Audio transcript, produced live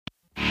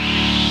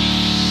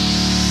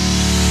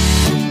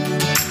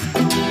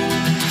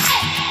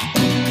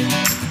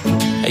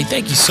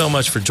Thank you so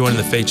much for joining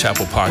the Faith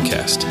Chapel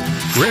podcast.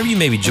 Wherever you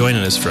may be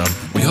joining us from,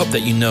 we hope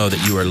that you know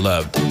that you are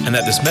loved and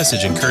that this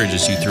message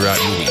encourages you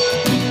throughout your week.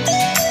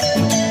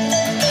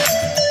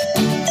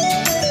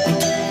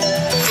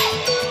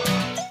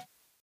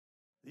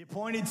 The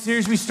Appointed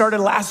series we started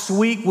last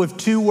week with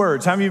 2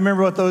 words. How many of you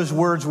remember what those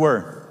words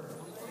were?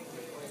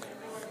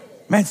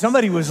 Man,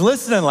 somebody was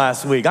listening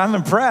last week. I'm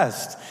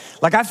impressed.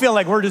 I feel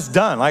like we're just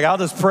done. I'll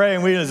just pray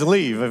and we just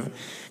leave.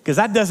 Because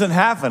that doesn't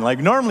happen.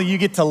 Normally you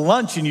get to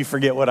lunch and you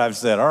forget what I've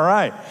said. All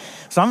right.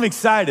 So I'm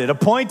excited.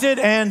 Appointed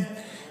and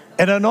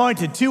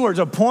anointed. 2 words,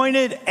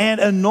 appointed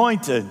and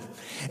anointed.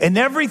 And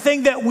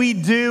everything that we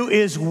do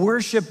is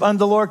worship unto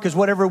the Lord, because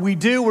whatever we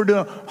do, we're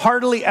doing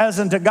heartily as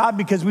unto God,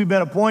 because we've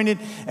been appointed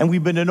and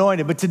we've been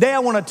anointed. But today I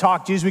want to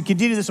talk to you, as we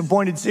continue this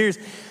appointed series,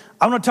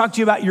 I want to talk to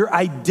you about your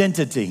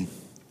identity.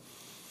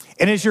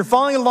 And as you're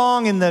following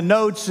along in the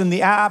notes in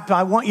the app,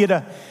 I want you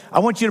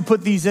to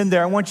put these in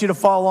there. I want you to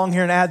follow along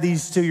here and add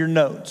these to your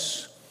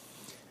notes.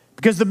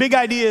 Because the big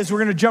idea is we're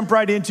going to jump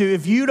right into,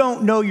 if you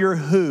don't know your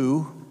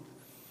who,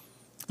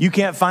 you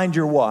can't find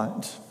your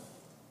what.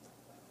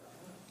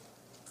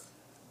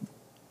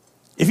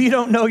 If you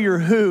don't know your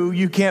who,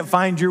 you can't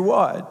find your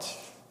what.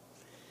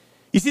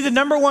 You see, the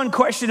number one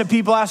question that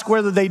people ask,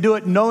 whether they do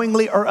it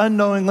knowingly or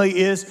unknowingly,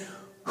 is,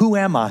 who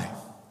am I?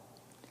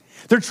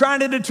 They're trying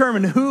to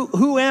determine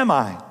who am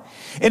I?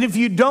 And if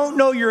you don't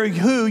know your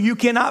who, you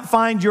cannot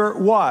find your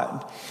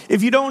what.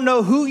 If you don't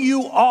know who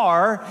you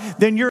are,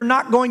 then you're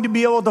not going to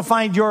be able to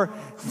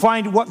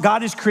find what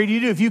God has created you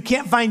to do. If you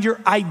can't find your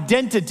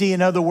identity,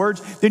 in other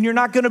words, then you're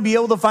not going to be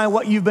able to find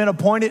what you've been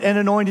appointed and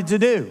anointed to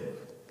do.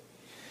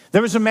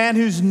 There was a man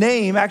whose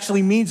name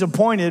actually means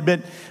appointed,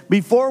 but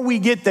before we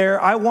get there,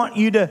 I want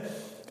you to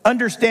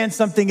understand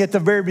something at the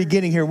very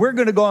beginning here. We're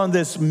going to go on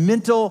this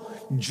mental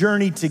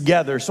journey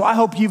together. So I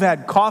hope you've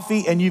had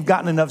coffee and you've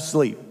gotten enough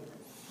sleep.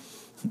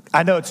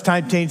 I know it's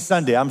Time Change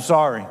Sunday. I'm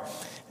sorry.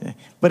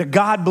 But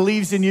God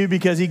believes in you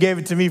because he gave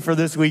it to me for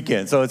this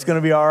weekend. So it's going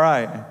to be all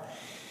right.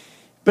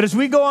 But as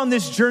we go on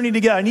this journey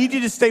together, I need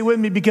you to stay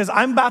with me, because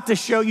I'm about to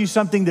show you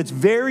something that's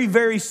very,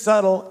 very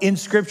subtle in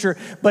Scripture,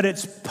 but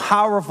it's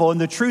powerful. And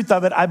the truth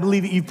of it, I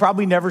believe that you've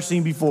probably never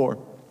seen before.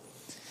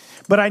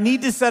 But I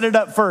need to set it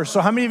up first.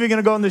 So how many of you are going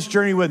to go on this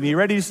journey with me? You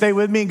ready to stay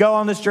with me and go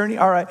on this journey?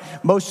 All right.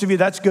 Most of you,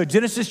 that's good.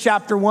 Genesis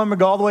chapter 1, we'll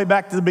go all the way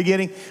back to the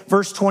beginning,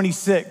 verse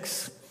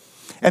 26.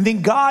 And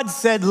then God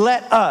said,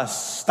 let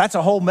us. That's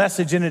a whole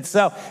message in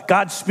itself.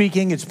 God's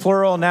speaking. It's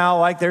plural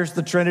now, there's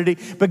the Trinity.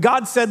 But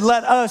God said,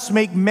 let us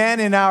make man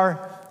in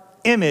our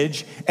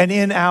image and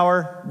in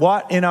our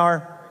what? In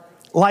our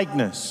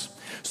likeness.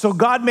 So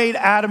God made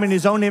Adam in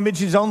his own image,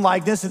 his own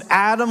likeness, and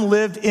Adam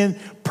lived in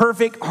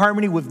perfect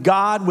harmony with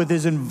God, with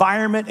his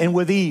environment, and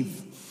with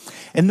Eve.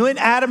 And when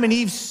Adam and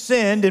Eve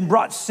sinned and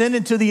brought sin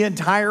into the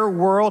entire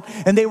world,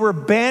 and they were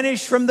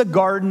banished from the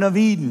Garden of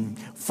Eden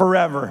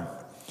forever.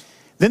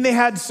 Then they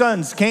had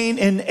sons, Cain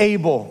and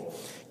Abel.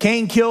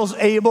 Cain kills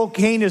Abel.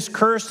 Cain is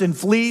cursed and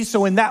flees.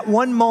 So in that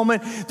one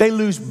moment, they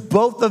lose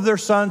both of their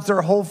sons.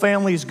 Their whole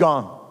family is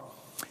gone.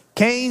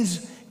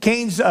 Cain's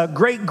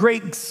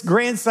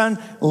great-great-grandson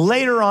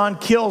later on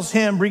kills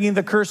him, bringing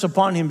the curse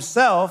upon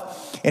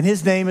himself, and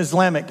his name is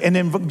Lamech. And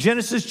in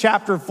Genesis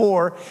chapter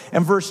 4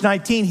 and verse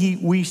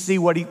 19, we see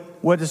what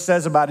it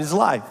says about his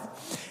life.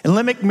 And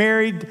Lamech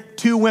married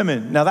 2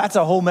 women. Now, that's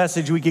a whole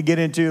message we could get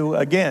into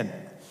again.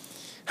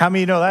 How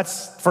many know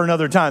that's for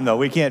another time, though?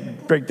 We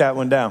can't break that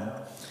one down.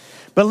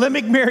 But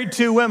Lamech married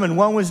 2 women.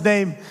 One was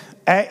named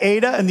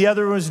Ada, and the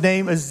other was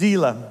named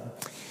Zillah.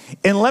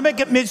 And Lamech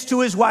admits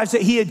to his wives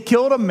that he had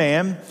killed a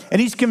man,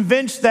 and he's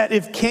convinced that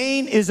if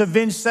Cain is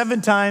avenged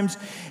 7 times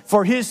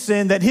for his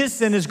sin, that his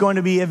sin is going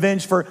to be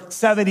avenged for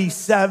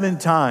 77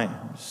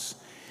 times.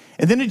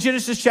 And then in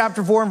Genesis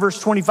chapter 4 and verse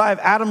 25,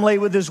 Adam lay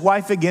with his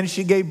wife again.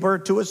 She gave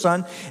birth to a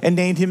son and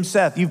named him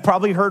Seth. You've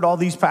probably heard all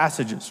these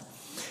passages.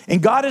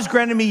 And God has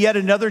granted me yet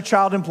another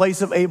child in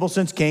place of Abel,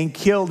 since Cain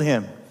killed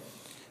him.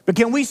 But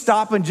can we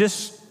stop and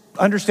just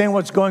understand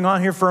what's going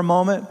on here for a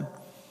moment?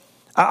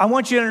 I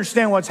want you to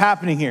understand what's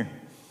happening here.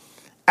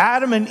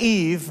 Adam and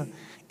Eve,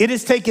 it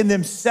has taken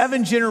them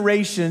 7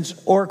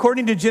 generations, or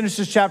according to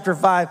Genesis chapter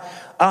 5,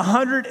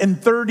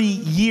 130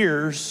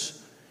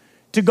 years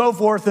to go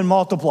forth and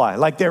multiply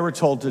like they were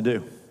told to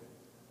do.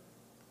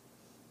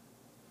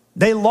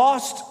 They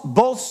lost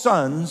both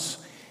sons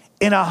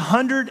in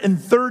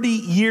 130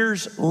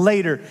 years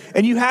later.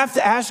 And you have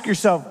to ask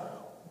yourself,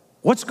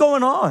 what's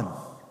going on?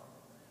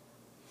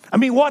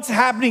 What's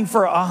happening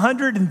for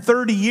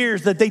 130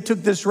 years that they took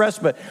this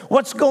respite?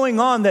 What's going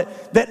on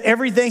that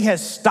everything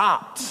has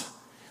stopped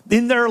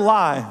in their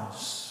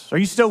lives? Are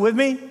you still with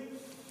me?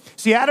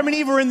 See, Adam and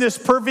Eve were in this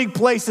perfect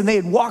place, and they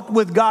had walked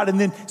with God, and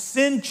then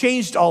sin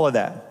changed all of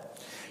that.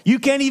 You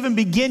can't even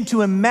begin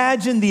to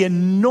imagine the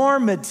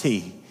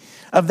enormity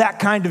of that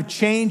kind of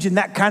change and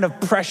that kind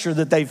of pressure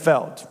that they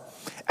felt.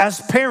 As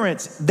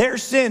parents, their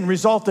sin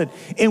resulted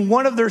in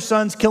one of their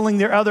sons killing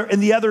their other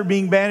and the other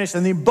being banished,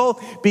 and then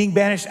both being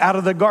banished out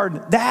of the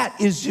garden. That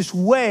is just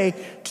way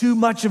too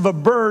much of a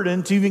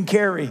burden to even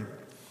carry.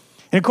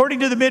 And according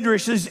to the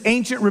Midrash, this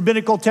ancient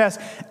rabbinical text,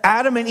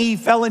 Adam and Eve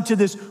fell into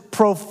this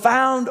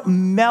profound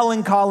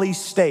melancholy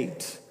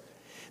state.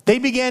 They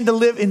began to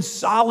live in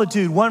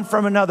solitude, one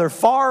from another,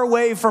 far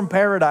away from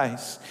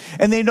paradise.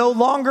 And they no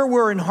longer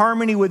were in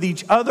harmony with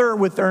each other,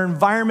 with their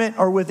environment,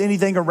 or with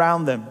anything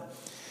around them.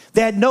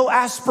 They had no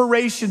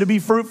aspiration to be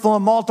fruitful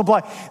and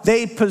multiply.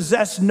 They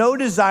possessed no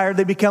desire.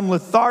 They became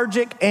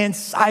lethargic and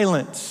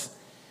silent.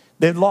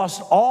 They'd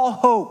lost all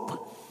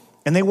hope,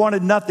 and they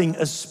wanted nothing,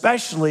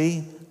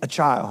 especially a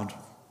child.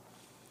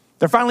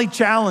 They're finally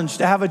challenged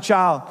to have a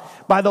child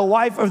by the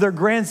wife of their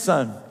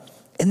grandson,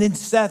 and then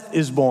Seth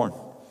is born.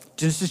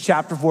 Genesis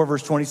chapter 4,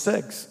 verse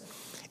 26.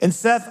 And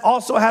Seth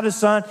also had a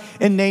son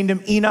and named him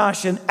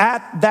Enosh. And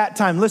at that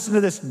time, listen to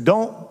this.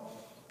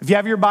 If you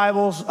have your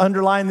Bibles,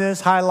 underline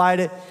this, highlight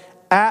it.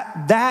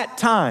 At that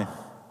time,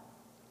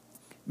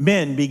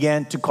 men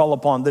began to call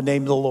upon the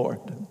name of the Lord.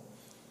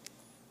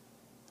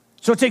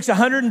 So it takes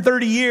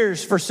 130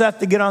 years for Seth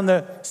to get on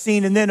the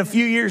scene. And then a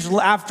few years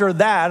after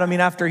that,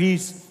 after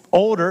he's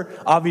older,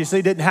 obviously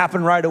it didn't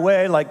happen right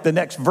away. Like the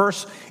next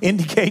verse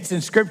indicates in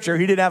Scripture,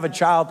 he didn't have a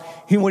child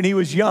when he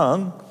was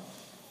young.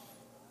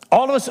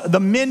 All of us, the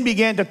men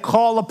began to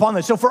call upon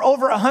this. So for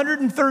over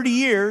 130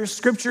 years,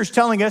 Scripture is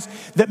telling us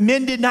that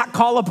men did not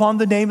call upon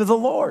the name of the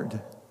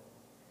Lord.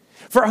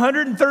 For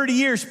 130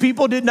 years,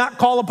 people did not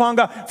call upon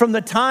God. From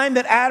the time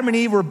that Adam and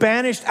Eve were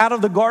banished out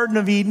of the Garden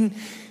of Eden,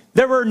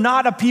 there were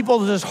not a people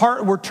whose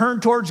heart were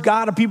turned towards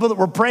God, a people that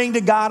were praying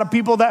to God, a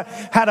people that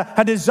had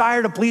a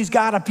desire to please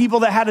God, a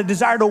people that had a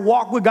desire to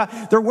walk with God.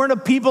 There weren't a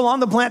people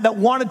on the planet that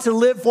wanted to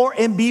live for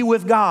and be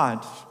with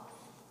God.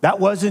 That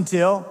was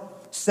until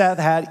Seth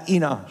had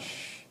Enosh.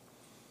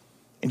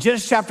 In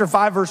Genesis chapter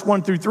 5, verse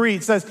 1 through 3,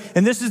 it says,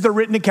 and this is the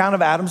written account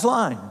of Adam's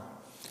line.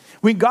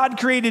 When God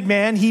created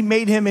man, he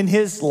made him in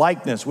his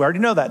likeness. We already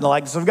know that, in the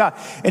likeness of God.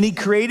 And he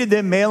created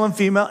them, male and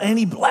female, and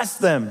he blessed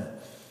them.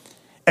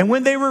 And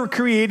when they were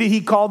created, he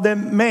called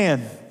them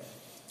man.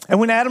 And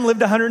when Adam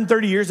lived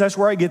 130 years, that's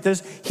where I get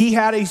this, he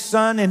had a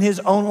son in his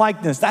own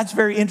likeness. That's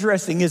very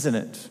interesting, isn't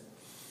it?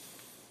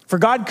 For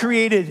God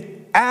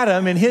created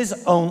Adam in his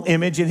own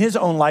image, in his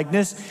own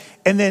likeness.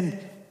 And then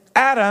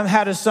Adam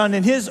had a son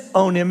in his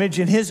own image,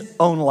 in his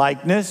own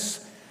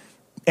likeness.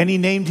 And he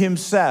named him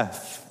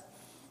Seth.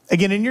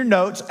 Again, in your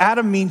notes,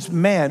 Adam means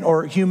man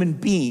or human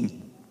being.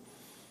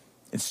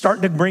 It's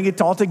starting to bring it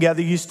all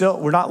together.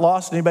 We're not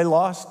lost. Anybody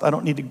lost? I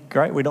don't need to,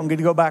 right? We don't need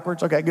to go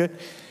backwards. Okay, good.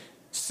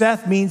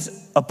 Seth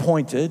means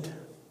appointed.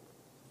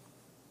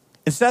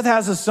 And Seth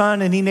has a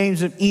son and he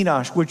names him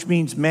Enosh, which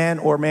means man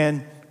or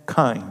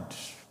mankind.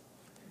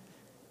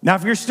 Now,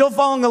 if you're still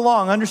following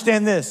along,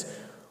 understand this.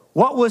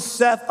 What was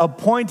Seth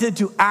appointed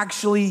to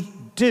actually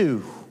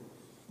do?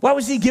 Why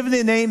was he given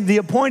the name the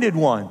appointed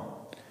one?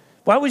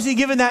 Why was he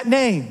given that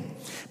name?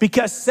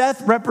 Because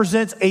Seth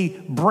represents a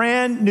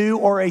brand new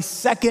or a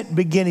second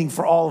beginning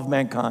for all of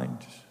mankind.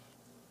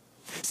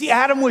 See,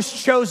 Adam was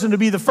chosen to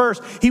be the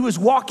first. He was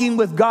walking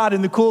with God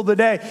in the cool of the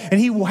day, and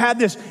he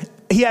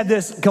had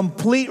this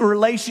complete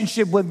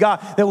relationship with God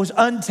that was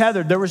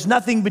untethered. There was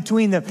nothing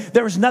between them.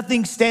 There was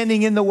nothing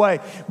standing in the way.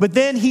 But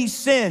then he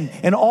sinned,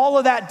 and all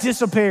of that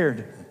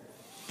disappeared.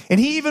 And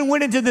he even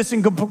went into this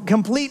in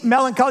complete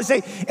melancholy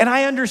state. And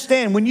I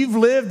understand when you've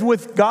lived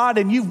with God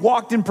and you've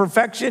walked in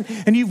perfection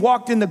and you've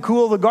walked in the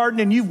cool of the garden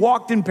and you've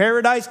walked in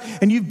paradise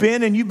and you've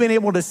been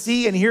able to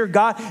see and hear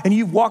God and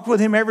you've walked with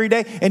him every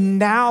day. And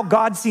now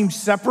God seems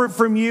separate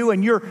from you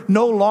and you're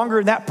no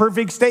longer in that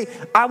perfect state.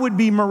 I would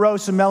be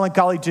morose and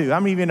melancholy too. How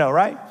many of you know,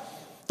 right?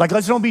 Like,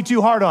 let's don't be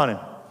too hard on him.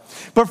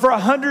 But for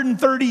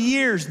 130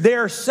 years,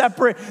 they're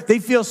separate. They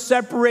feel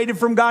separated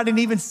from God and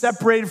even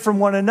separated from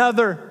one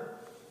another.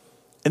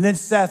 And then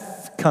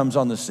Seth comes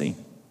on the scene.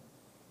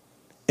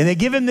 And they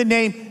give him the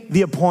name,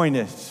 the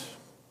appointed.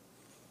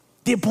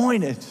 The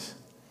appointed.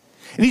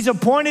 And he's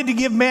appointed to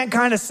give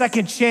mankind a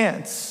second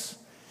chance.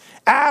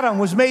 Adam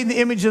was made in the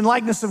image and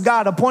likeness of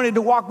God, appointed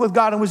to walk with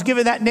God, and was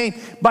given that name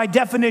by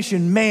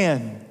definition,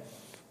 man.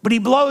 But he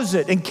blows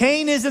it, and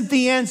Cain isn't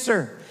the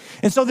answer.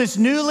 And so this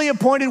newly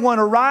appointed one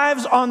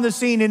arrives on the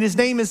scene, and his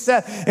name is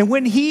Seth. And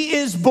when he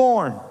is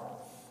born,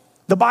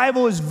 the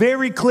Bible is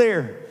very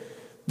clear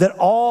that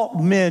all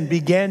men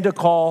began to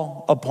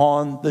call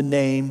upon the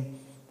name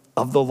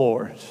of the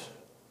Lord.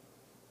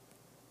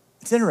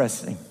 It's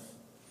interesting.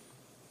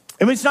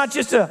 I mean, it's not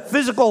just a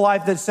physical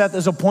life that Seth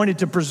is appointed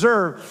to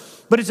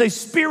preserve, but it's a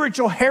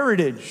spiritual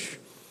heritage.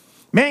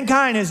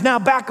 Mankind is now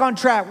back on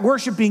track,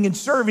 worshiping and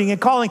serving and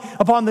calling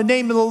upon the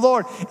name of the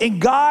Lord. And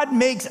God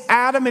makes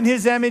Adam in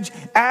his image.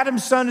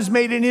 Adam's son is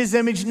made in his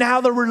image. Now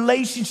the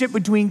relationship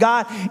between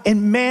God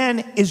and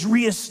man is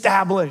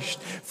reestablished.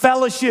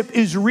 Fellowship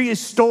is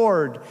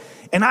restored.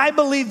 And I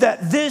believe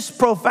that this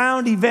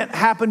profound event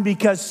happened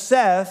because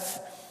Seth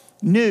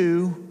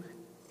knew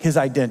his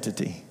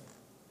identity.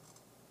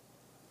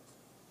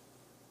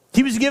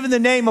 He was given the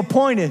name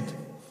appointed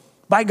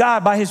by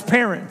God, by his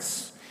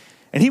parents.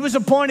 And he was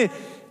appointed,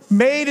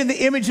 made in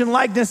the image and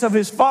likeness of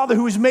his Father,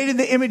 who was made in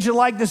the image and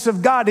likeness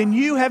of God. And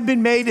you have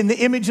been made in the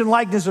image and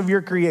likeness of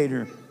your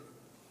Creator.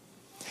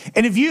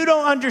 And if you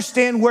don't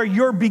understand where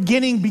your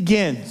beginning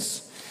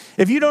begins,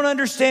 if you don't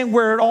understand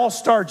where it all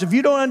starts, if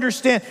you don't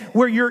understand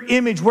where your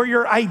image, where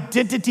your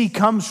identity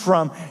comes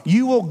from,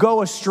 you will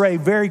go astray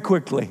very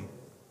quickly.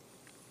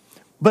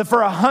 But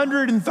for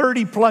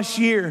 130 plus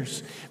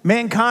years,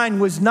 mankind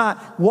was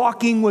not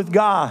walking with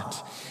God.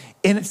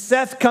 And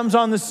Seth comes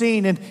on the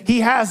scene and he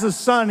has a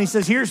son. He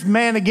says, here's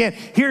man again.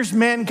 Here's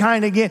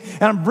mankind again.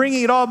 And I'm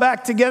bringing it all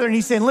back together. And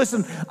he's saying,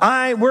 listen,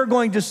 we're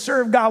going to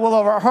serve God with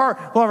all of our heart,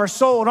 with all of our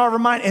soul, and all of our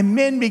mind. And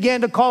men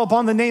began to call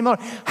upon the name of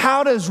the Lord.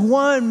 How does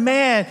one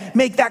man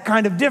make that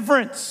kind of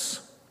difference?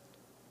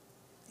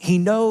 He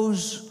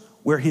knows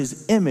where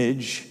his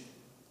image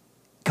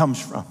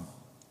comes from.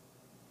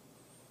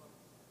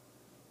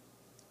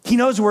 He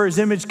knows where his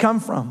image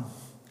comes from.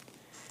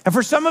 And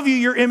for some of you,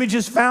 your image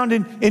is found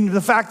in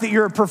the fact that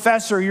you're a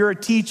professor, you're a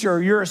teacher,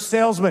 you're a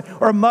salesman,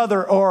 or a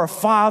mother, or a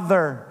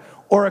father,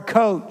 or a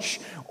coach,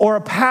 or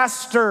a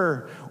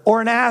pastor, or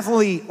an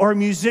athlete, or a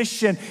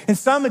musician. And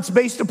some, it's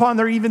based upon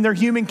their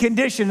human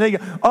condition. They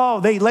go,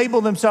 they label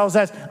themselves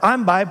as,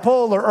 I'm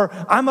bipolar, or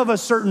I'm of a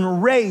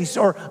certain race,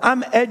 or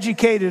I'm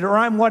educated, or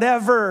I'm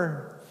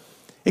whatever.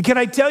 And can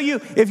I tell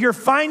you, if you're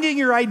finding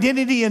your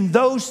identity in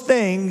those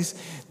things,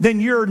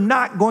 then you're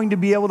not going to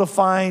be able to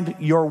find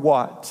your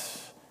what.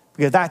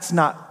 Because that's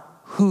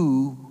not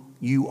who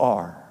you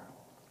are.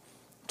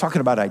 I'm talking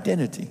about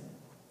identity.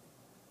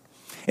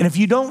 And if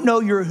you don't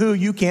know your who,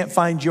 you can't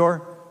find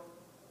your.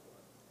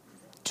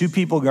 Two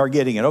people are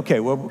getting it. Okay,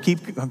 well, keep.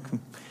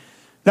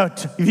 No,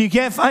 if you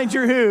can't find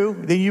your who,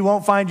 then you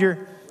won't find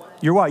your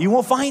what. You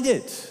won't find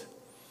it.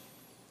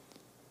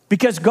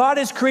 Because God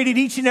has created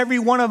each and every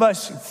one of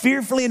us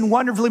fearfully and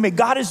wonderfully made.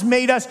 God has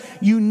made us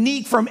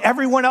unique from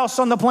everyone else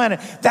on the planet.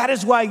 That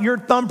is why your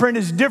thumbprint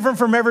is different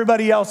from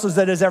everybody else's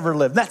that has ever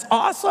lived. That's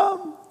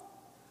awesome.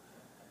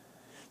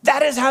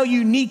 That is how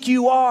unique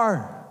you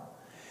are.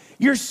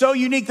 You're so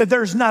unique that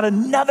there's not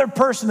another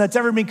person that's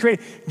ever been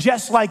created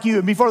just like you.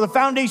 And before the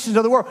foundations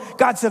of the world,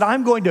 God said,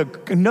 I'm going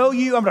to know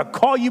you. I'm going to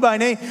call you by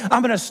name.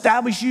 I'm going to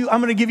establish you.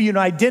 I'm going to give you an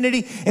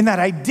identity. And that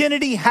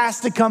identity has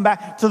to come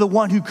back to the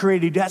one who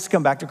created you. It has to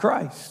come back to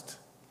Christ.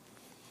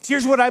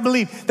 Here's what I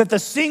believe, that the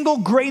single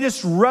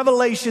greatest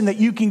revelation that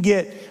you can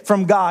get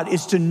from God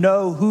is to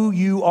know who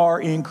you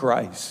are in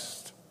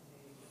Christ.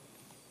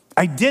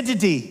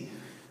 Identity,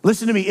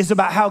 listen to me, is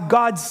about how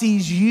God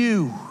sees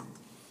you.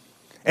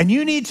 And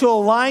you need to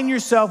align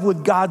yourself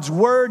with God's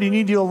word. You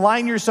need to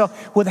align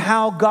yourself with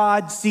how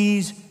God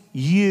sees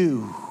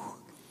you.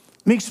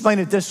 Let me explain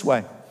it this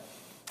way.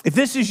 If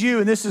this is you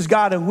and this is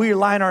God and we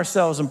align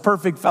ourselves in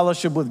perfect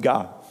fellowship with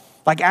God,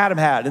 like Adam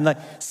had and like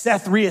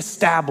Seth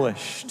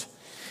reestablished.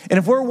 And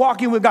if we're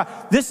walking with God,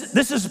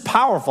 this is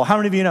powerful. How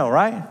many of you know,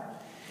 right?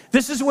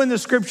 This is when the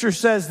scripture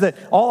says that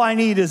all I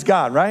need is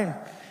God, right?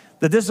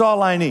 That this is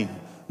all I need.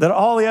 That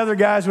all the other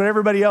guys, what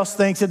everybody else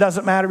thinks, it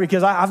doesn't matter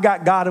because I've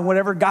got God, and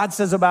whatever God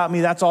says about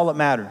me, that's all that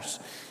matters.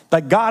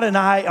 Like God and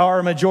I are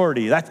a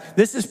majority.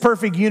 This is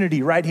perfect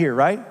unity right here,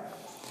 right?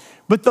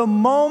 But the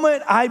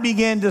moment I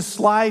began to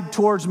slide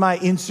towards my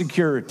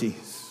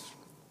insecurities,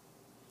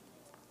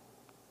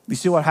 you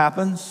see what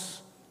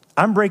happens?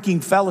 I'm breaking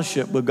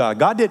fellowship with God.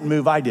 God didn't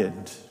move, I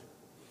didn't.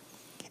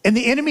 And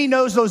the enemy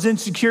knows those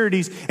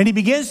insecurities, and he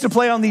begins to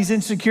play on these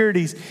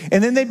insecurities,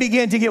 and then they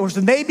begin to get worse,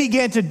 and they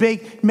begin to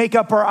make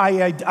up our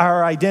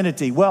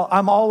identity. Well,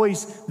 I'm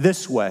always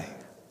this way.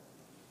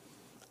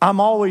 I'm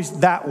always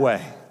that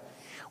way.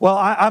 Well,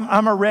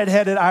 I'm a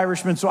redheaded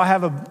Irishman, so I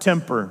have a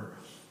temper.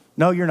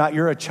 No, you're not.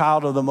 You're a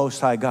child of the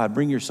Most High God.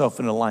 Bring yourself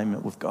in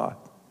alignment with God.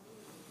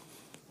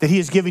 That he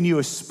has given you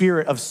a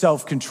spirit of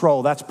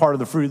self-control. That's part of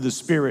the fruit of the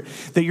Spirit.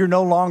 That you're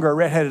no longer a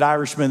redheaded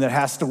Irishman that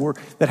has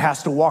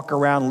to walk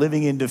around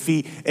living in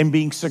defeat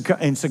and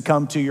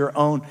succumb to your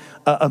own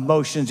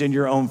emotions and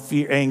your own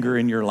fear, anger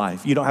in your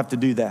life. You don't have to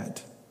do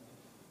that.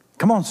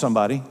 Come on,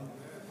 somebody.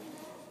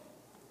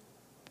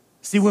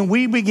 See, when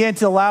we begin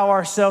to allow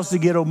ourselves to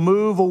get a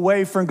move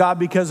away from God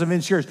because of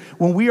insecurities,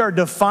 when we are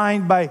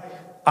defined by,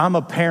 I'm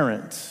a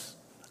parent,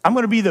 I'm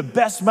going to be the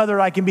best mother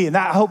I can be. And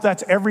I hope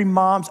that's every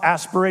mom's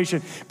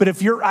aspiration. But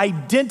if your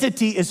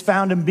identity is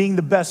found in being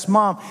the best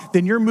mom,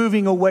 then you're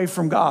moving away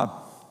from God.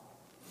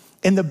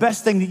 And the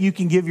best thing that you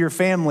can give your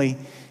family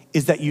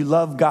is that you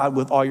love God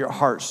with all your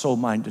heart, soul,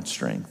 mind, and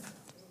strength.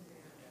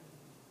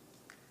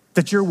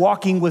 That you're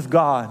walking with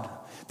God.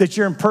 That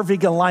you're in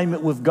perfect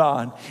alignment with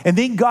God. And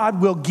then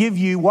God will give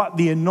you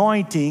the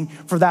anointing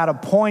for that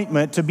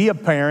appointment to be a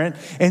parent.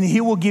 And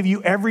he will give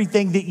you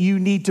everything that you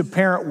need to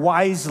parent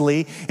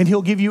wisely. And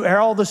he'll give you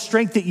all the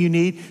strength that you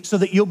need so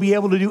that you'll be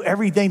able to do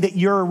everything that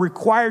you're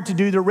required to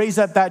do to raise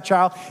up that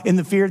child in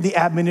the fear and the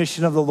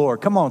admonition of the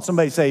Lord. Come on,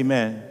 somebody say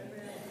amen. Amen.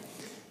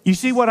 You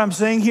see what I'm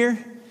saying here?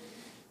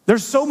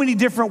 There's so many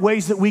different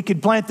ways that we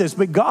could plant this,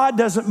 but God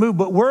doesn't move.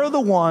 But we're the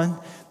one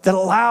that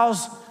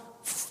allows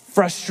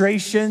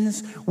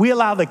frustrations. We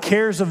allow the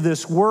cares of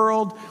this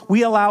world.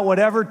 We allow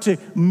whatever to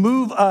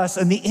move us.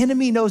 And the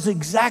enemy knows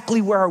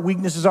exactly where our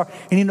weaknesses are,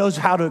 and he knows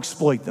how to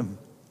exploit them.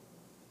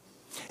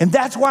 And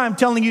that's why I'm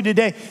telling you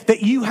today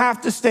that you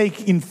have to stay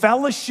in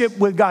fellowship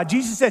with God.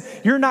 Jesus said,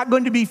 you're not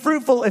going to be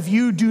fruitful if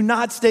you do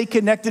not stay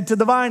connected to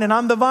the vine, and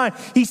I'm the vine.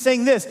 He's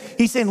saying this.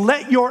 He's saying,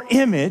 let your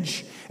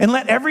image and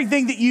let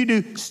everything that you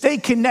do stay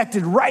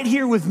connected right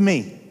here with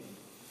me.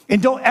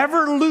 And don't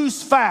ever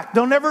lose fact.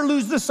 Don't ever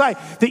lose the sight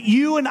that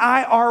you and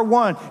I are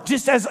one.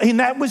 And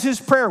that was his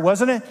prayer,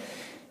 wasn't it?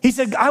 He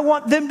said, I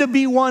want them to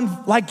be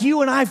one like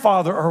you and I,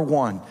 Father, are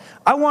one.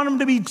 I want them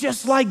to be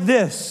just like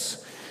this.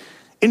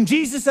 And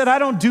Jesus said, I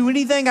don't do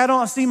anything I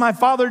don't see my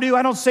Father do.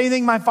 I don't say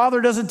anything my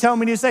Father doesn't tell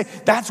me to say.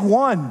 That's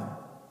one.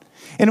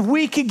 And if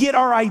we could get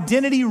our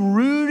identity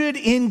rooted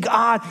in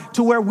God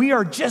to where we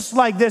are just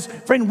like this,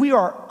 friend,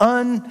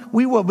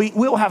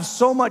 we'll have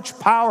so much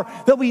power.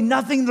 There'll be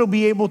nothing that'll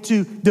be able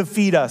to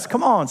defeat us.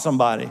 Come on,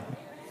 somebody.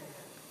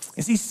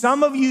 You see,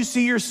 some of you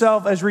see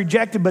yourself as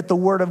rejected, but the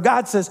Word of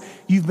God says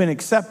you've been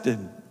accepted.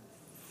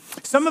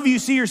 Some of you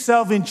see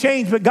yourself in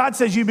chains, but God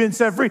says you've been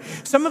set free.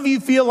 Some of you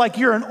feel like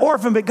you're an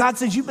orphan, but God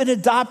says you've been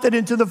adopted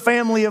into the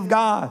family of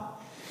God.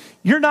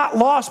 You're not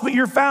lost, but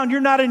you're found.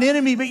 You're not an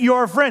enemy, but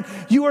you're a friend.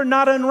 You are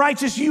not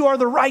unrighteous. You are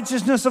the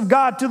righteousness of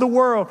God to the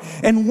world.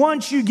 And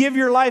once you give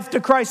your life to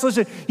Christ,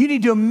 listen, you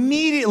need to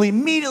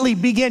immediately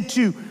begin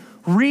to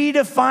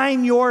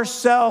redefine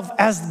yourself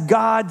as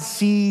God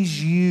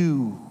sees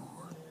you.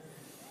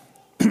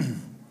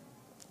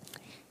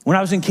 When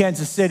I was in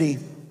Kansas City,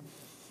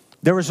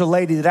 there was a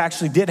lady that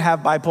actually did have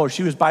bipolar.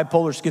 She was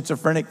bipolar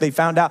schizophrenic. They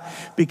found out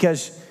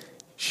because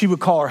she would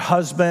call her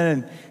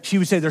husband and she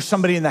would say, there's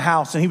somebody in the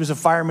house. And he was a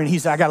fireman. He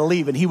said, I got to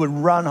leave. And he would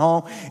run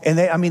home. And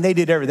they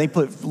did everything. They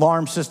put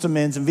alarm system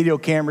in and video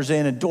cameras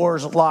in and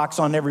doors, locks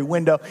on every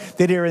window.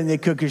 They did everything they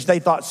could because they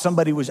thought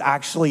somebody was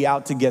actually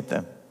out to get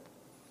them.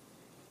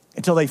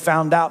 Until they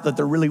found out that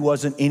there really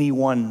wasn't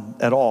anyone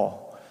at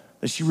all,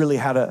 that she really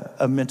had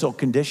a mental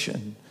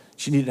condition.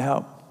 She needed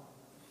help.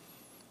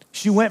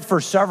 She went for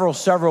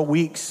several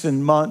weeks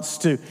and months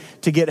to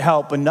get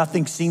help, and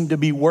nothing seemed to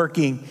be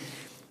working.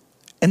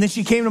 And then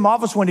she came to my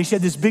office one day. She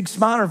had this big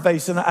smile on her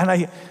face, and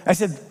I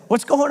said,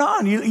 what's going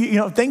on? You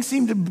know, things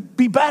seem to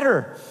be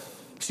better.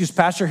 She says,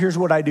 Pastor, here's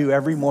what I do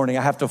every morning.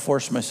 I have to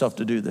force myself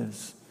to do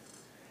this.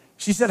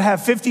 She said, I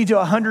have 50 to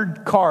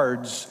 100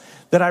 cards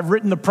that I've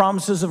written the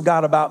promises of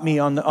God about me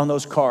on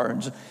those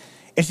cards.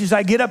 And she says,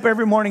 I get up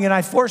every morning and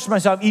I force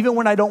myself, even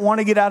when I don't want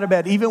to get out of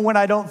bed, even when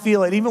I don't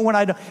feel it, even when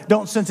I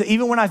don't sense it,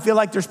 even when I feel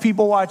like there's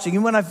people watching,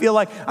 even when I feel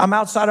like I'm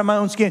outside of my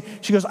own skin.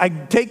 She goes, I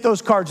take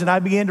those cards and I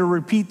begin to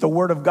repeat the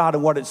Word of God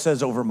and what it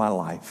says over my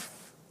life.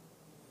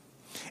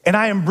 And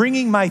I am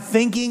bringing my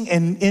thinking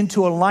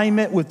into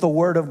alignment with the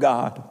Word of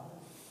God.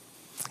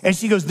 And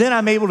she goes, then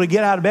I'm able to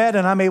get out of bed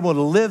and I'm able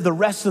to live the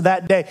rest of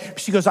that day.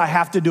 She goes, I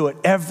have to do it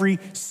every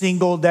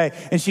single day.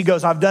 And she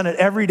goes, I've done it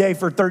every day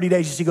for 30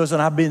 days. She goes,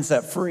 and I've been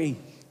set free.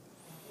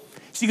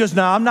 She goes,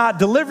 no, I'm not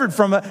delivered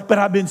from it, but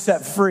I've been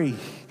set free.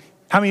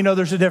 How many know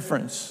there's a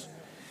difference?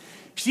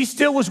 She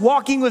still was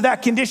walking with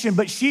that condition,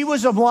 but she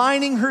was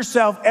aligning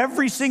herself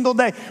every single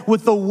day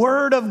with the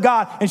Word of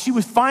God. And she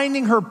was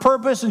finding her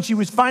purpose and she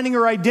was finding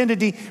her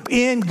identity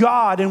in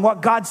God and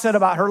what God said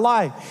about her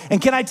life.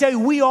 And can I tell you,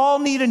 we all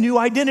need a new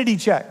identity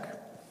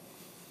check.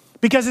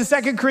 Because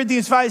in 2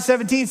 Corinthians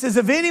 5:17 says,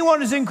 if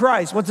anyone is in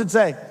Christ, what's it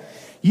say?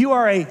 You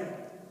are a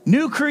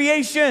new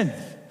creation.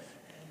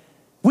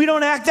 We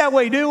don't act that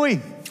way, do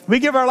we? We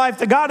give our life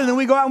to God and then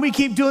we go out and we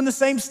keep doing the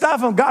same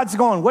stuff. And God's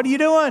going, what are you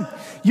doing?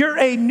 You're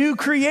a new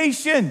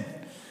creation.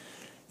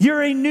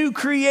 You're a new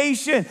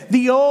creation.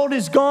 The old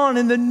is gone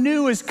and the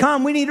new has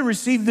come. We need to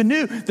receive the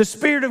new, the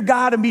Spirit of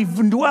God, and be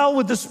dwell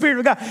with the Spirit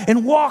of God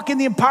and walk in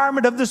the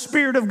empowerment of the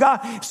Spirit of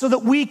God so that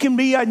we can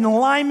be in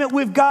alignment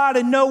with God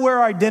and know where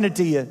our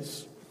identity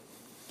is.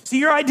 See,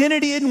 your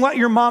identity isn't what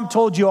your mom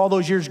told you all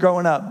those years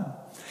growing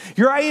up.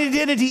 Your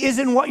identity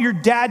isn't what your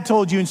dad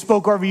told you and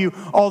spoke over you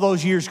all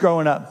those years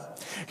growing up.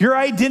 Your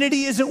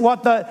identity isn't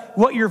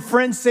what your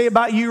friends say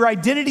about you. Your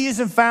identity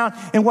isn't found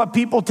in what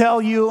people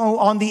tell you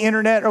on the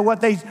internet or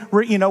what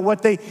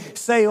they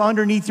say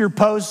underneath your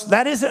posts.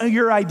 That isn't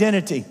your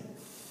identity.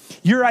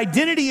 Your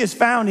identity is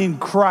found in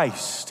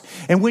Christ.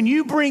 And when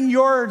you bring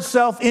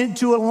yourself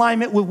into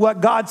alignment with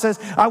what God says,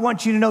 I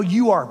want you to know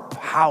you are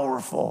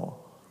powerful.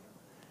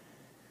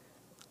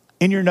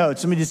 In your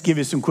notes, let me just give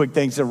you some quick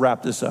things to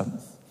wrap this up.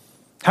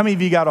 How many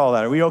of you got all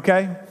that? Are we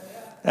okay?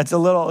 That's a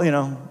little,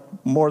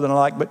 more than I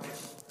like, but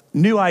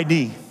new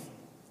ID.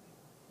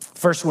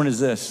 First one is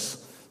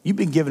this. You've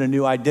been given a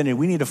new identity.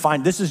 We need to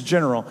find, this is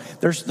general.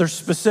 There's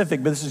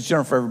specific, but this is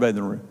general for everybody in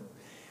the room.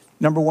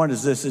 Number one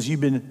is this,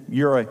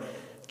 you're a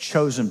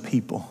chosen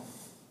people.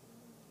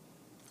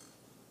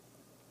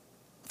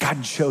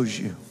 God chose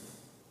you.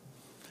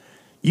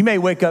 You may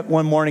wake up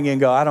one morning and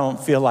go, I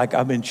don't feel like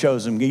I've been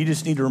chosen. You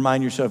just need to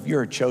remind yourself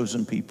you're a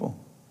chosen people.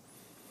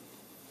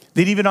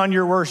 That even on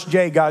your worst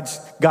day,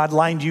 God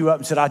lined you up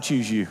and said, I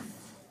choose you.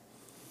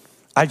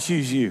 I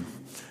choose you.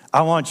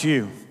 I want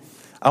you.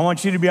 I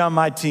want you to be on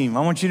my team. I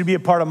want you to be a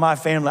part of my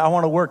family. I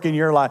want to work in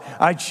your life.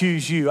 I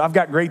choose you. I've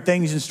got great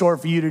things in store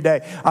for you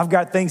today. I've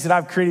got things that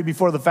I've created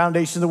before the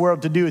foundation of the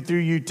world to do it through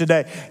you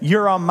today.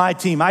 You're on my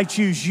team. I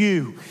choose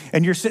you.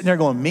 And you're sitting there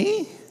going,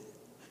 me?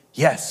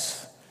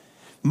 Yes.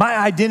 My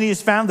identity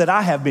is found that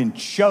I have been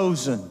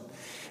chosen.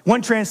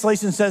 One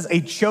translation says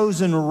a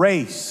chosen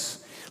race.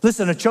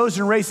 Listen, a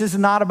chosen race is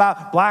not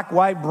about black,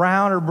 white,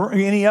 brown, or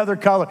any other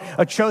color.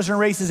 A chosen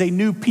race is a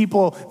new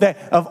people that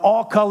of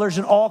all colors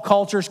and all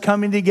cultures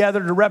coming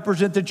together to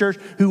represent the church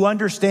who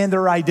understand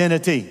their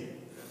identity.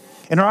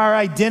 And our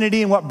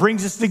identity and what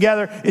brings us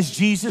together is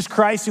Jesus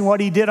Christ and what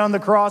he did on the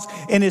cross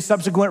and his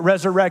subsequent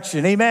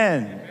resurrection.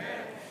 Amen.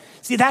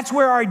 See, that's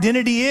where our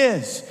identity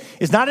is.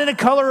 It's not in a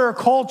color or a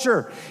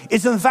culture.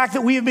 It's in the fact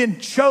that we have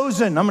been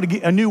chosen. I'm going to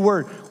get a new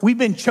word. We've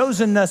been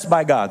chosenness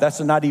by God. That's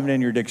not even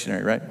in your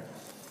dictionary, right?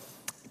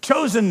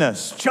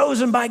 Chosenness,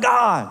 chosen by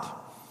God.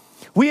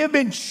 We have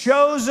been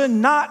chosen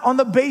not on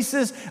the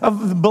basis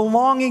of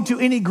belonging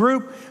to any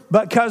group,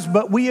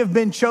 but we have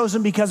been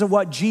chosen because of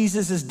what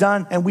Jesus has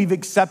done, and we've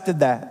accepted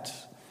that.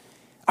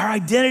 Our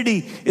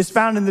identity is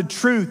found in the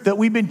truth that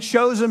we've been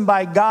chosen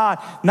by God,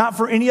 not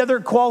for any other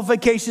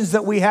qualifications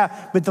that we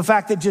have, but the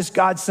fact that just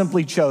God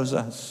simply chose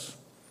us.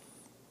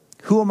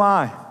 Who am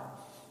I?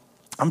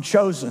 I'm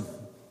chosen.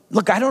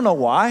 Look, I don't know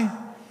why.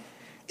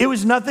 It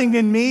was nothing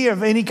in me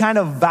of any kind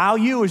of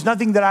value. It was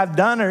nothing that I've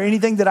done or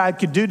anything that I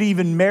could do to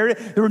even merit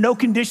it. There were no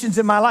conditions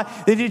in my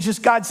life. It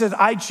just God said,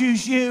 I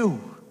choose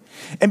you.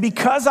 And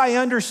because I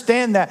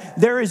understand that,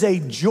 there is a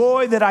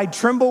joy that I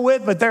tremble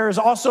with, but there is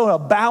also a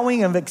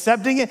bowing of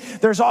accepting it.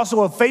 There's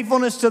also a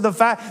faithfulness to the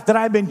fact that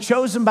I've been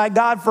chosen by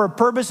God for a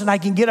purpose, and I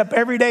can get up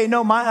every day and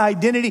know my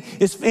identity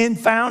is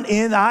found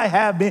in I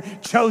have been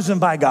chosen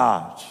by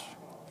God.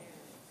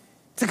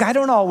 It's like, I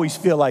don't always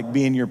feel like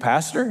being your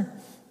pastor.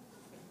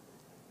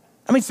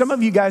 I mean, some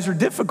of you guys are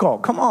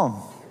difficult. Come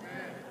on.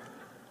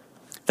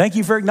 Thank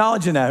you for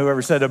acknowledging that,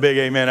 whoever said a big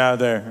amen out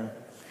there.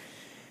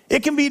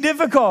 It can be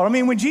difficult. I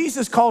mean, when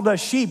Jesus called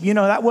us sheep,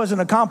 that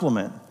wasn't a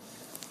compliment.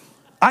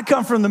 I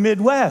come from the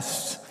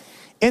Midwest,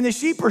 and the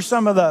sheep are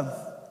some of the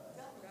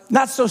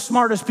not so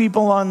smartest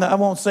people I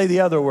won't say the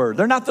other word.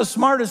 They're not the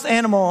smartest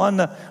animal on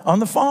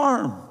the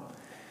farm.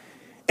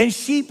 And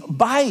sheep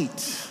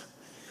bite.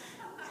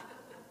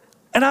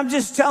 And I'm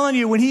just telling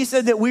you, when he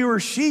said that we were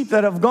sheep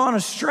that have gone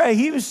astray,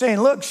 he was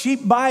saying, look,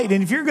 sheep bite.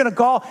 And if you're going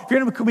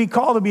to be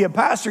called to be a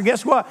pastor,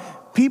 guess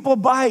what? People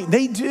bite.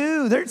 They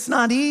do. It's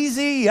not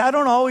easy. I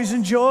don't always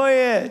enjoy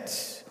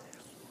it.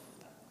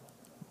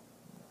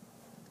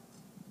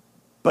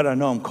 But I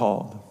know I'm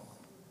called.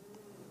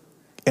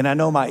 And I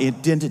know my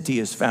identity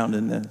is found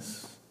in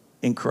this,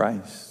 in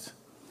Christ,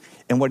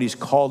 and what he's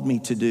called me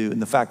to do,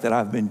 and the fact that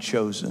I've been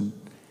chosen.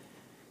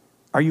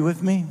 Are you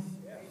with me?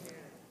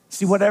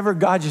 See, whatever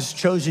God has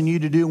chosen you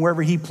to do, and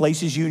wherever he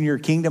places you in your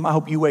kingdom, I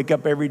hope you wake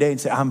up every day and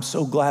say, I'm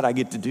so glad I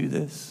get to do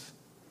this.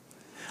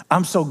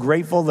 I'm so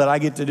grateful that I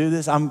get to do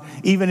this. I'm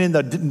even in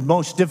the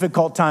most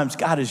difficult times,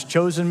 God has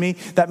chosen me.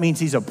 That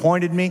means he's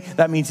appointed me.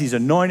 That means he's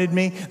anointed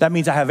me. That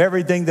means I have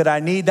everything that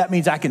I need. That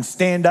means I can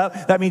stand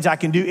up. That means I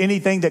can do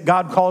anything that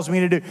God calls me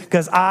to do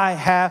because I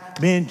have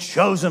been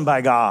chosen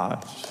by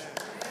God.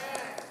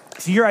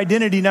 See, your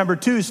identity, number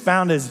 2, is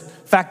found as the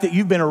fact that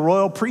you've been a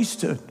royal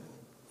priesthood.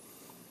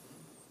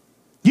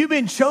 You've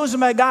been chosen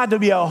by God to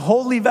be a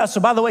holy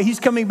vessel. By the way, he's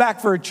coming back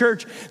for a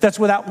church that's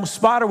without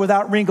spot or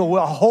without wrinkle,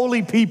 a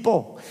holy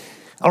people,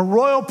 a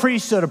royal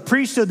priesthood, a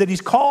priesthood that he's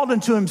called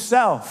unto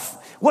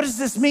himself. What does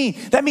this mean?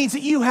 That means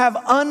that you have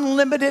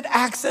unlimited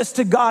access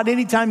to God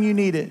anytime you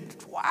need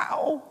it.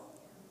 Wow.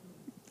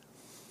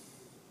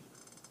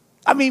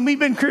 I mean, we've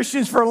been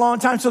Christians for a long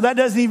time, so that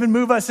doesn't even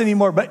move us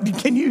anymore. But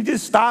can you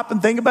just stop and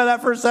think about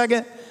that for a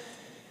second?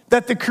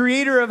 That the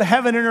creator of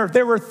heaven and earth,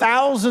 there were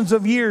thousands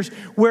of years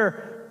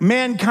where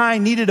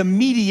mankind needed a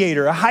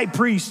mediator, a high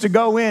priest to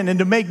go in and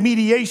to make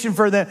mediation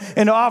for them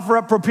and to offer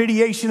up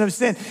propitiation of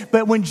sin.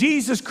 But when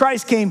Jesus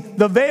Christ came,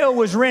 the veil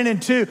was rent in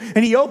two,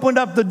 and he opened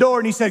up the door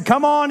and he said,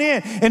 come on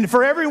in. And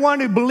for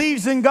everyone who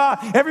believes in God,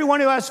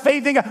 everyone who has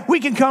faith in God, we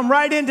can come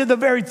right into the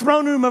very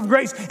throne room of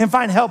grace and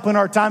find help in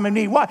our time of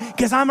need. Why?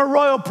 Because I'm a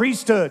royal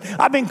priesthood.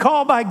 I've been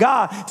called by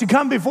God to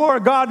come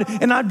before God,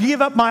 and I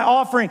give up my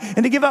offering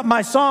and to give up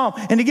my psalm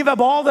and to give up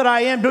all that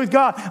I am with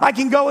God. I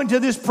can go into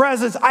this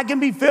presence. I can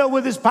be filled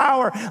with his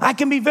power. I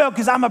can be filled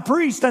because I'm a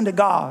priest unto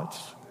God.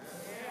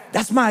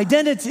 That's my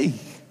identity.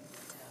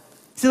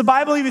 See, the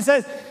Bible even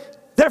says,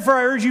 therefore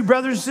I urge you,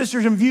 brothers and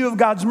sisters, in view of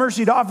God's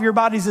mercy, to offer your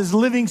bodies as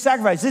living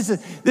sacrifice. This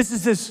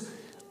is this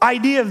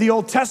idea of the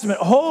Old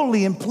Testament,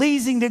 holy and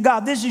pleasing to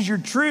God. This is your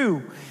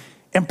true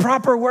and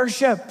proper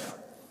worship.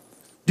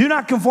 Do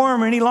not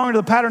conform any longer to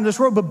the pattern of this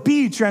world, but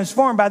be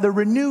transformed by the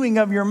renewing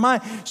of your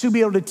mind, so you'll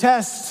be able to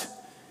test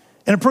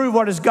and approve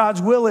what is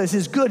God's will is,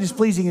 his good, his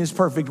pleasing, his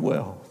perfect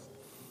will.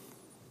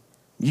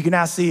 You can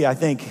now see, I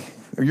think,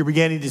 or you're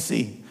beginning to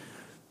see,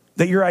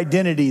 that your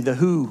identity, the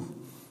who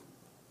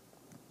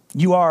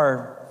you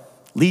are,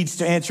 leads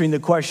to answering the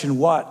question,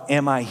 what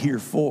am I here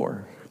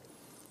for?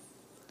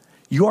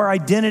 Your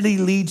identity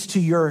leads to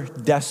your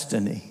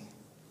destiny.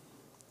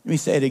 Let me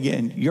say it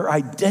again. Your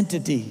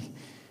identity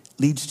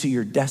leads to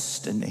your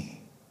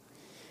destiny.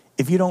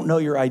 If you don't know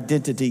your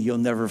identity, you'll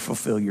never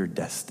fulfill your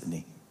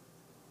destiny.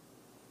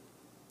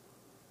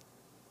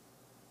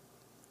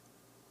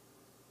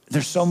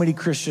 There's so many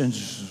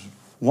Christians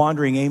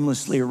wandering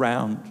aimlessly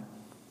around,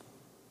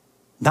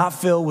 not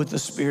filled with the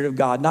Spirit of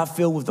God, not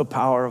filled with the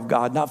power of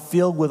God, not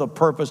filled with a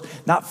purpose,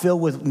 not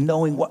filled with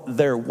knowing what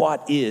their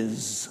what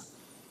is,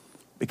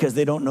 because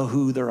they don't know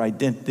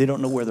they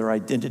don't know where their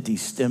identity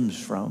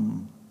stems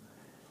from,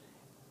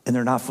 and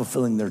they're not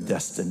fulfilling their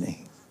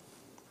destiny.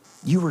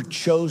 You were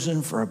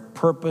chosen for a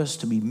purpose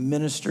to be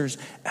ministers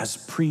as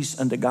priests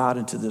unto God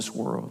and to this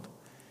world.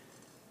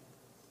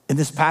 In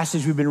this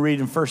passage we've been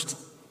reading, 1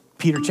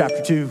 Peter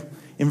chapter 2,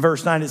 in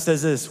verse 9, it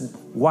says this: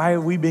 why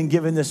have we been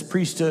given this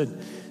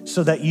priesthood?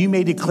 So that you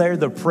may declare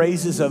the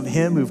praises of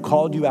him who've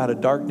called you out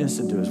of darkness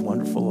into his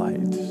wonderful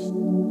light.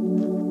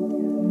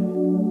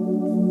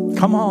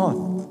 Come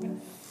on.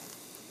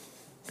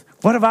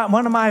 What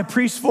am I a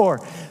priest for?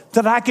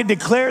 That I could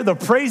declare the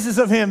praises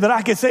of him, that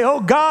I could say, oh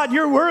God,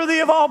 you're worthy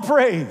of all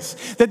praise,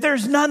 that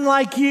there's none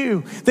like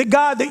you, that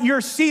God, that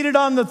you're seated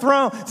on the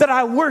throne, that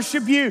I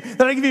worship you,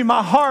 that I give you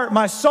my heart,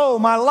 my soul,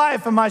 my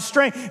life, and my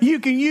strength. You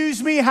can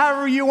use me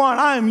however you want.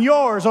 I am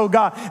yours, oh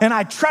God, and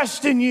I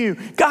trust in you.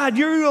 God,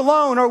 you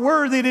alone are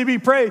worthy to be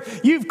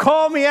praised. You've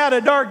called me out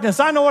of darkness.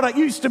 I know what it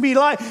used to be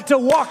like to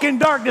walk in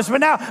darkness,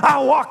 but now I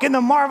walk in the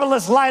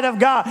marvelous light of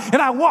God,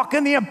 and I walk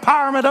in the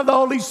empowerment of the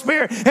Holy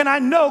Spirit, and I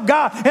know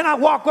God, and I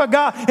walk with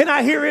God, and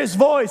I hear his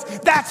voice.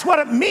 That's what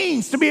it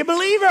means to be a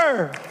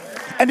believer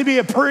and to be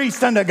a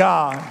priest unto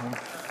God.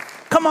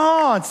 Come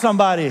on,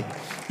 somebody.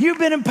 You've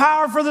been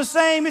empowered for the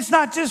same. It's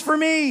not just for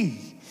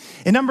me.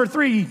 And number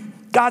 3,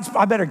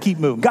 I better keep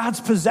moving. God's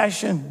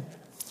possession.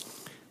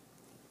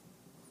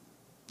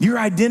 Your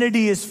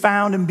identity is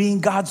found in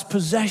being God's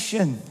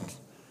possession.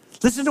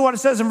 Listen to what it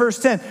says in verse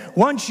 10.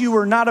 Once you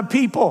were not a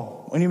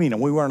people. What do you mean?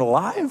 We weren't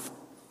alive?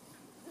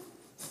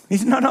 He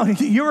said, no,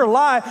 you were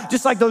alive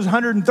just like those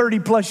 130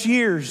 plus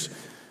years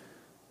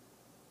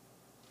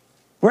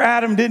where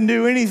Adam didn't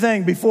do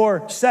anything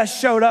before Seth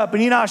showed up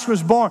and Enosh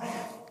was born.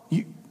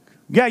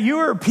 You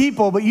were a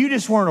people, but you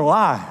just weren't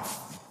alive.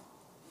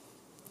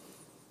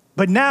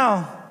 But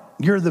now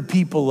you're the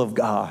people of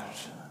God.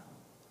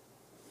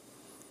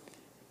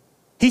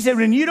 He said,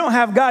 when you don't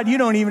have God, you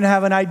don't even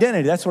have an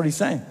identity. That's what he's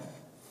saying.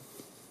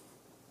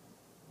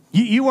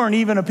 You weren't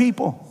even a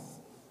people.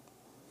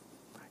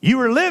 You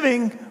were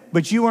living,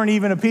 but you weren't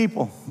even a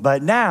people.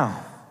 But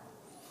now,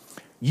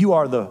 you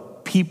are the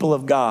people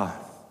of God.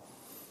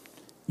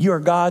 You are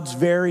God's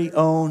very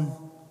own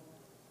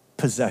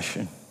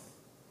possession.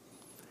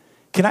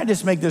 Can I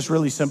just make this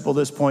really simple,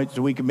 this point,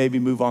 so we can maybe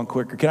move on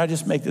quicker? Can I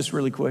just make this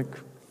really quick?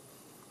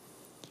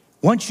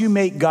 Once you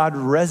make God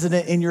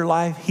resident in your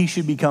life, he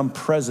should become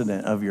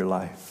president of your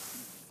life.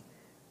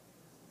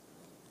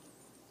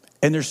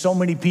 And there's so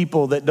many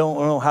people that don't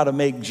know how to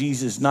make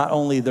Jesus not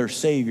only their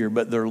Savior,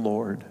 but their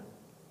Lord.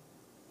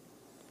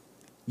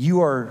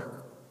 You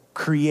are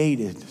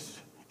created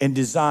and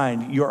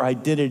designed. Your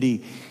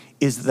identity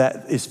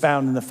is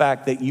found in the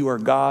fact that you are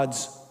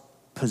God's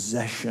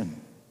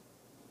possession.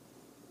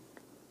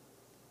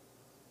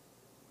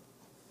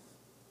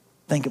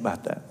 Think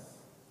about that.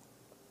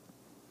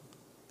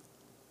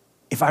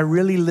 If I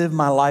really live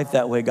my life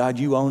that way, God,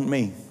 you own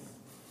me.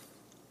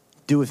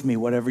 Do with me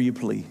whatever you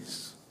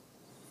please.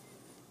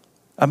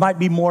 I might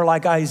be more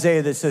like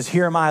Isaiah that says,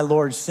 here am I,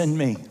 Lord, send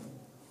me.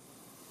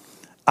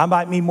 I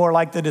might be more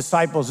like the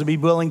disciples to be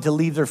willing to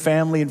leave their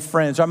family and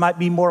friends. I might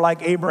be more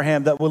like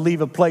Abraham that would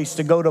leave a place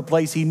to go to a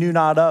place he knew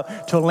not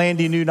of, to a land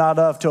he knew not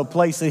of, to a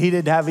place that he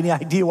didn't have any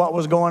idea what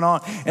was going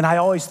on. And I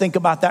always think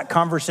about that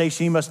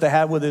conversation he must have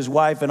had with his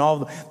wife and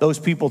all those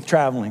people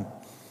traveling.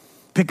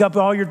 Pick up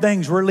all your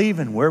things. We're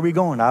leaving. Where are we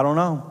going? I don't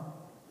know.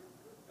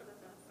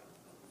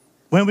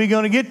 When are we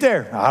going to get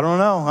there? I don't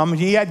know. I mean,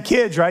 he had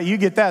kids, right? You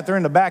get that. They're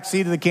in the back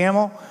seat of the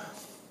camel.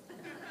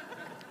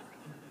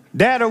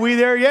 Dad, are we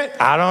there yet?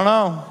 I don't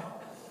know.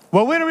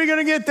 Well, when are we going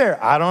to get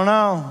there? I don't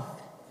know.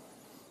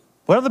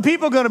 What are the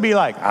people going to be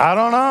like? I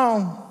don't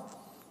know.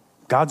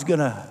 God's going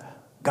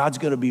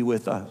to be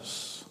with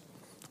us.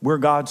 We're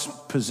God's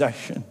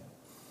possession.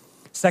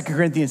 2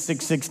 Corinthians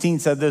 6:16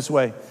 said this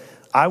way,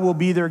 I will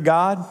be their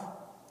God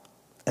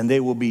and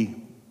they will be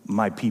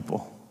my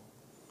people.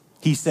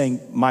 He's saying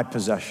my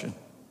possession.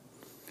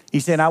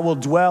 He's saying I will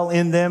dwell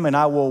in them and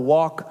I will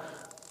walk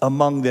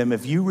among them.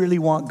 If you really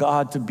want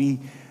God to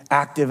be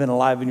active and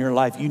alive in your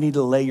life, you need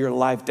to lay your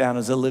life down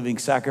as a living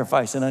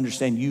sacrifice and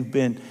understand you've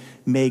been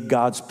made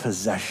God's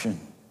possession.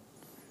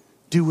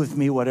 Do with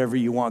me whatever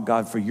you want,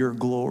 God, for your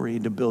glory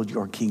and to build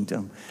your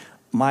kingdom.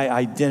 My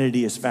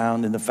identity is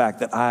found in the fact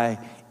that I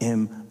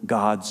am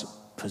God's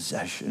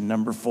possession.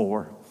 Number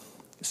 4,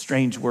 a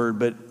strange word,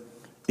 but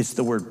it's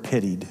the word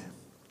pitied.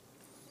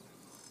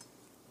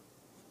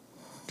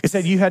 It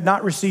said, you had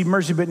not received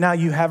mercy, but now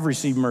you have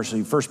received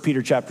mercy. 1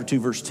 Peter chapter 2,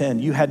 verse 10.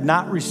 You had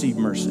not received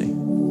mercy,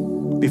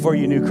 before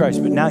you knew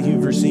Christ, but now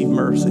you've received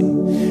mercy.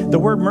 The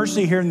word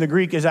mercy here in the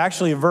Greek is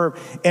actually a verb,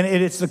 and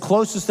it's the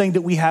closest thing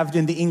that we have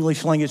in the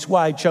English language.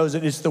 Why I chose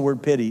it, it's the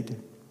word pitied.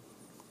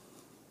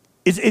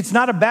 It's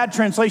not a bad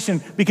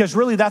translation, because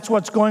really that's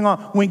what's going on.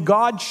 When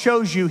God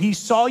chose you, he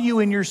saw you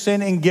in your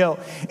sin and guilt.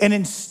 And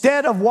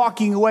instead of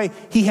walking away,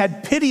 he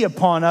had pity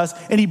upon us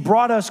and he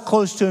brought us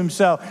close to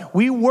himself.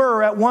 We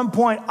were at one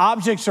point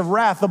objects of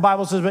wrath, the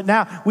Bible says, but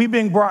now we've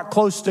been brought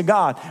close to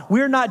God.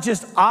 We're not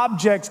just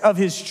objects of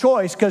his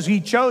choice because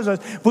he chose us,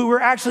 but we're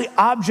actually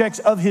objects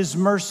of his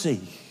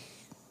mercy.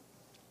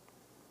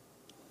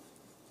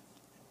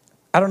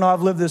 I don't know,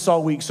 I've lived this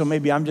all week, so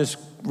maybe I'm just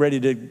ready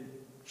to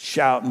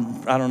shout,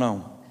 and I don't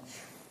know.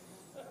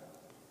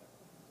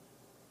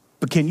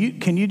 But can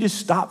you just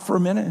stop for a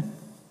minute?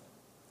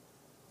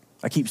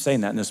 I keep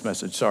saying that in this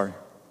message, sorry.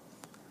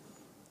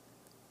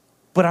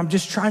 But I'm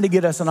just trying to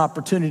get us an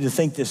opportunity to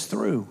think this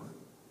through.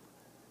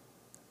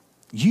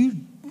 You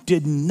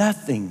did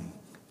nothing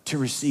to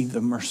receive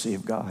the mercy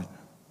of God.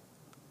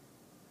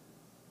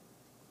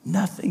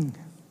 Nothing.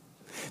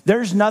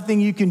 There's nothing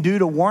you can do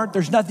to warrant.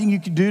 There's nothing you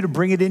can do to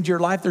bring it into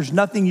your life. There's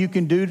nothing you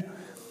can do.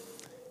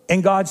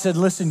 And God said,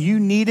 listen,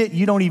 you need it.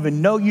 You don't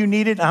even know you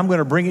need it. I'm going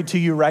to bring it to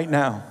you right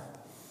now.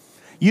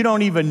 You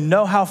don't even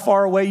know how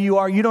far away you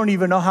are. You don't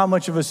even know how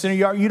much of a sinner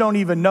you are. You don't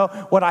even know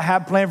what I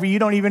have planned for you. You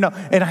don't even know.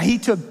 And he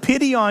took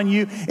pity on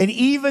you. And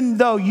even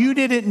though you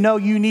didn't know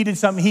you needed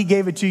something, he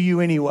gave it to you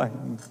anyway.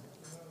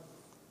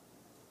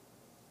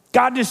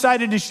 God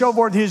decided to show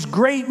forth his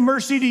great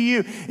mercy to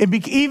you.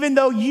 And even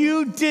though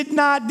you did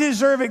not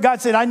deserve it,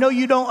 God said, I know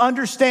you don't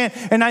understand,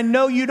 and I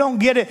know you don't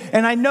get it,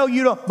 and I know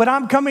you don't, but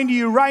I'm coming to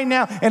you right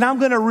now, and I'm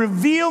going to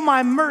reveal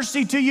my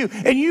mercy to you.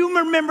 And you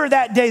remember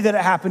that day that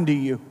it happened to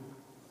you.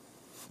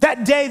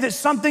 That day that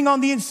something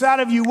on the inside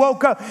of you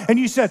woke up and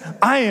you said,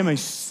 I am a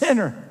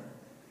sinner,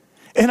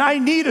 and I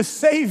need a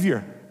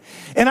Savior.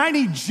 And I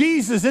need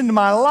Jesus into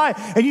my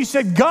life. And you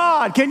said,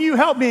 God, can you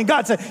help me? And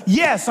God said,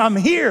 yes, I'm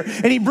here.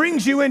 And he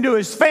brings you into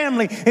his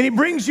family, and he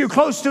brings you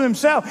close to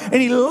himself, and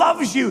he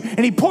loves you,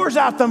 and he pours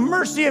out the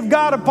mercy of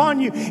God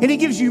upon you, and he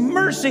gives you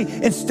mercy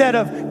instead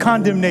of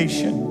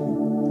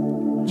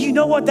condemnation. You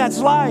know what that's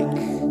like.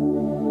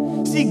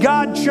 See,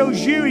 God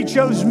chose you, he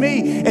chose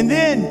me, and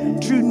then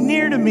drew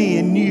near to me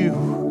and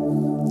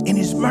you in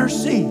his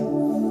mercy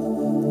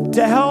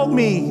to help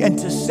me and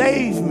to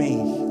save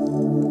me.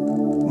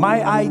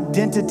 My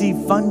identity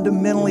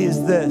fundamentally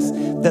is this,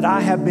 that I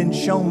have been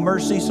shown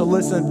mercy. So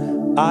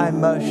listen, I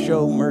must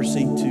show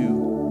mercy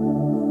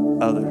to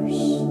others.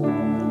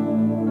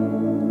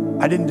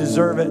 I didn't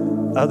deserve it.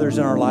 Others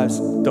in our lives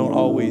don't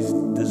always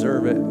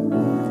deserve it.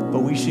 But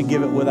we should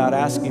give it without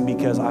asking,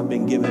 because I've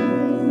been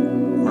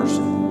given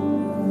mercy.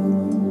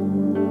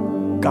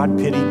 God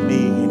pitied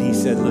me and he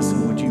said,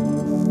 listen,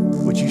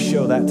 would you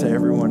show that to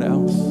everyone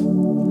else?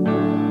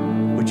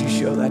 Would you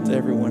show that to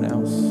everyone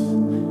else?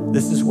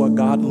 This is what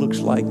God looks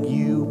like.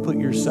 You put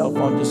yourself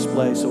on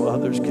display so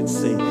others can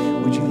see.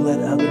 Would you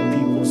let other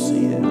people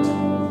see it?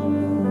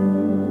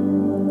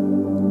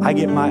 I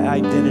get my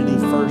identity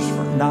first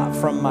not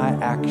from my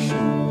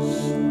actions,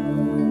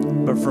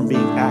 but from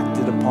being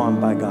acted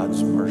upon by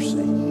God's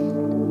mercy.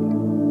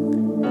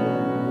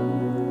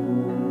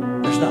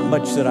 There's not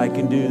much that I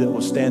can do that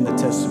will stand the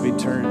test of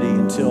eternity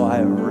until I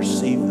have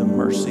received the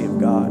mercy of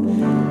God.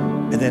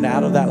 And then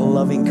out of that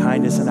loving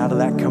kindness and out of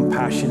that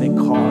compassion, it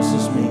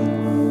causes me,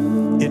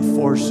 it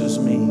forces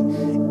me,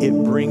 it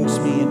brings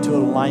me into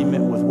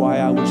alignment with why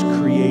I was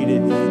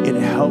created. It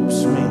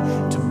helps me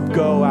to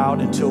go out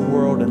into a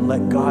world and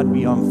let God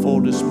be on full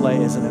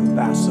display as an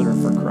ambassador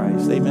for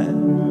Christ.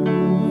 Amen.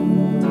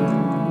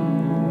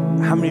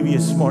 How many of you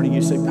this morning,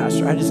 you say,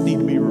 Pastor, I just need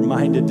to be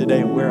reminded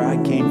today where I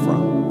came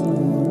from.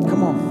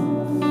 Come on.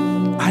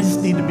 I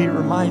just need to be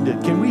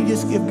reminded. Can we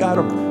just give God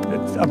a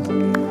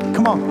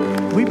come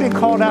on. We've been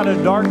called out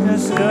of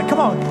darkness. Come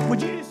on.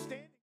 Would you just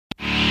stand?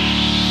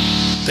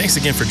 Thanks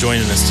again for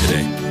joining us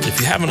today. If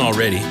you haven't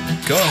already,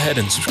 go ahead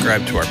and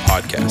subscribe to our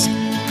podcast.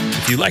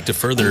 If you'd like to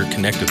further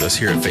connect with us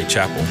here at Faith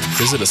Chapel,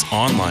 visit us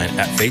online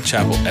at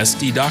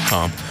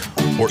faithchapelsd.com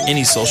or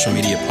any social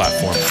media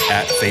platform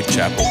at Faith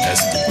Chapel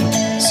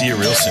SD. See you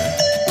real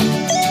soon.